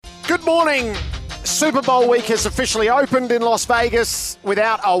Good morning. Super Bowl week has officially opened in Las Vegas.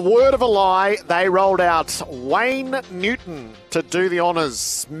 Without a word of a lie, they rolled out Wayne Newton to do the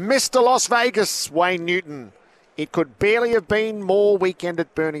honours. Mr. Las Vegas, Wayne Newton. It could barely have been more weekend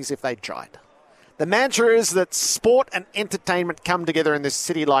at Bernie's if they'd tried. The mantra is that sport and entertainment come together in this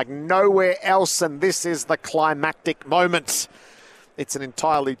city like nowhere else, and this is the climactic moment. It's an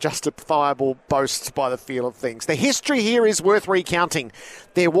entirely justifiable boast by the feel of things. The history here is worth recounting.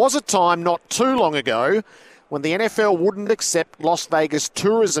 There was a time not too long ago when the NFL wouldn't accept Las Vegas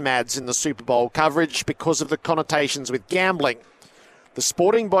tourism ads in the Super Bowl coverage because of the connotations with gambling. The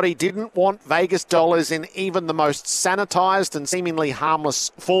sporting body didn't want Vegas dollars in even the most sanitized and seemingly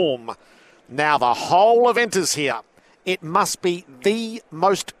harmless form. Now the whole event is here. It must be the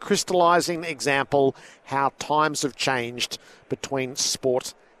most crystallizing example how times have changed between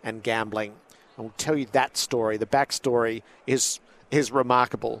sport and gambling. And we'll tell you that story. The backstory is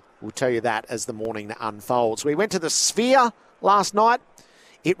remarkable. We'll tell you that as the morning unfolds. We went to the Sphere last night.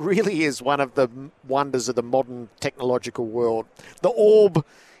 It really is one of the wonders of the modern technological world. The orb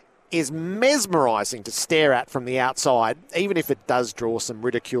is mesmerising to stare at from the outside, even if it does draw some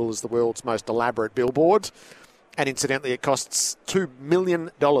ridicule as the world's most elaborate billboard. And incidentally, it costs $2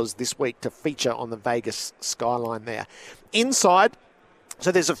 million this week to feature on the Vegas skyline there. Inside,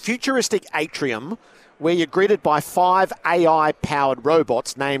 so there's a futuristic atrium where you're greeted by 5 AI-powered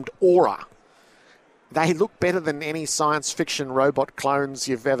robots named Aura. They look better than any science fiction robot clones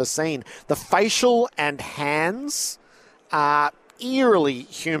you've ever seen. The facial and hands are eerily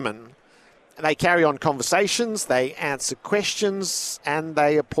human. They carry on conversations, they answer questions, and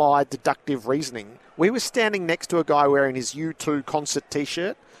they apply deductive reasoning. We were standing next to a guy wearing his U2 concert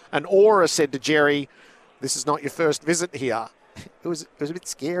T-shirt, and Aura said to Jerry, "This is not your first visit here." It was a bit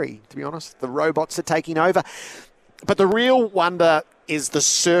scary, to be honest. The robots are taking over. But the real wonder is the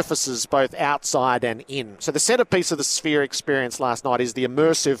surfaces, both outside and in. So the centerpiece of the Sphere experience last night is the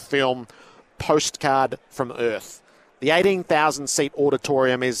immersive film Postcard from Earth. The 18,000-seat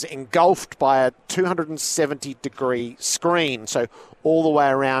auditorium is engulfed by a 270-degree screen, so all the way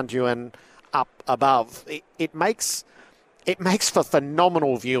around you and up above. It makes for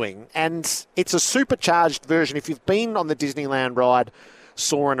phenomenal viewing, and it's a supercharged version. If you've been on the Disneyland ride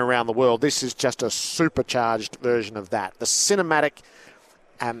soaring around the world, this is just a supercharged version of that. The cinematic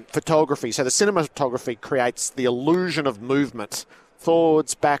photography, so the cinematography creates the illusion of movement,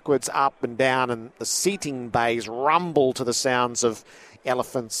 forwards, backwards, up and down, and the seating bays rumble to the sounds of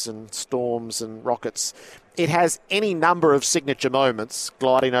elephants and storms and rockets. It has any number of signature moments,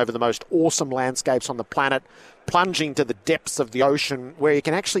 gliding over the most awesome landscapes on the planet, plunging to the depths of the ocean where you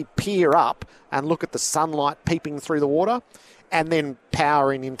can actually peer up and look at the sunlight peeping through the water, and then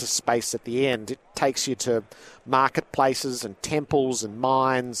powering into space at the end. It takes you to marketplaces and temples and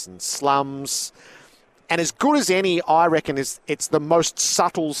mines and slums. And as good as any, I reckon, it's the most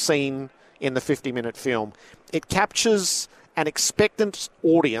subtle scene in the 50-minute film. It captures an expectant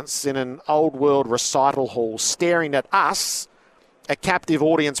audience in an old-world recital hall staring at us, a captive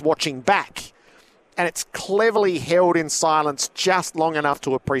audience watching back. And it's cleverly held in silence just long enough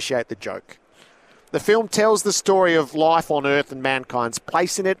to appreciate the joke. The film tells the story of life on Earth and mankind's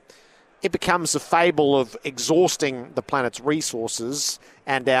place in it. It becomes a fable of exhausting the planet's resources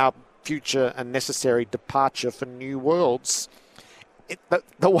and our future and necessary departure for new worlds.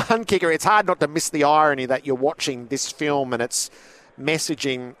 The one kicker, it's hard not to miss the irony that you're watching this film and its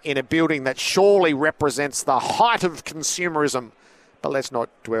messaging in a building that surely represents the height of consumerism. But let's not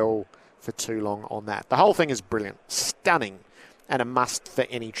dwell for too long on that. The whole thing is brilliant, stunning, and a must for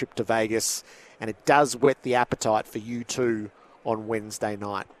any trip to Vegas. And it does whet the appetite for you too on Wednesday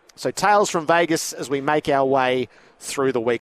night. So tales from Vegas as we make our way through the week.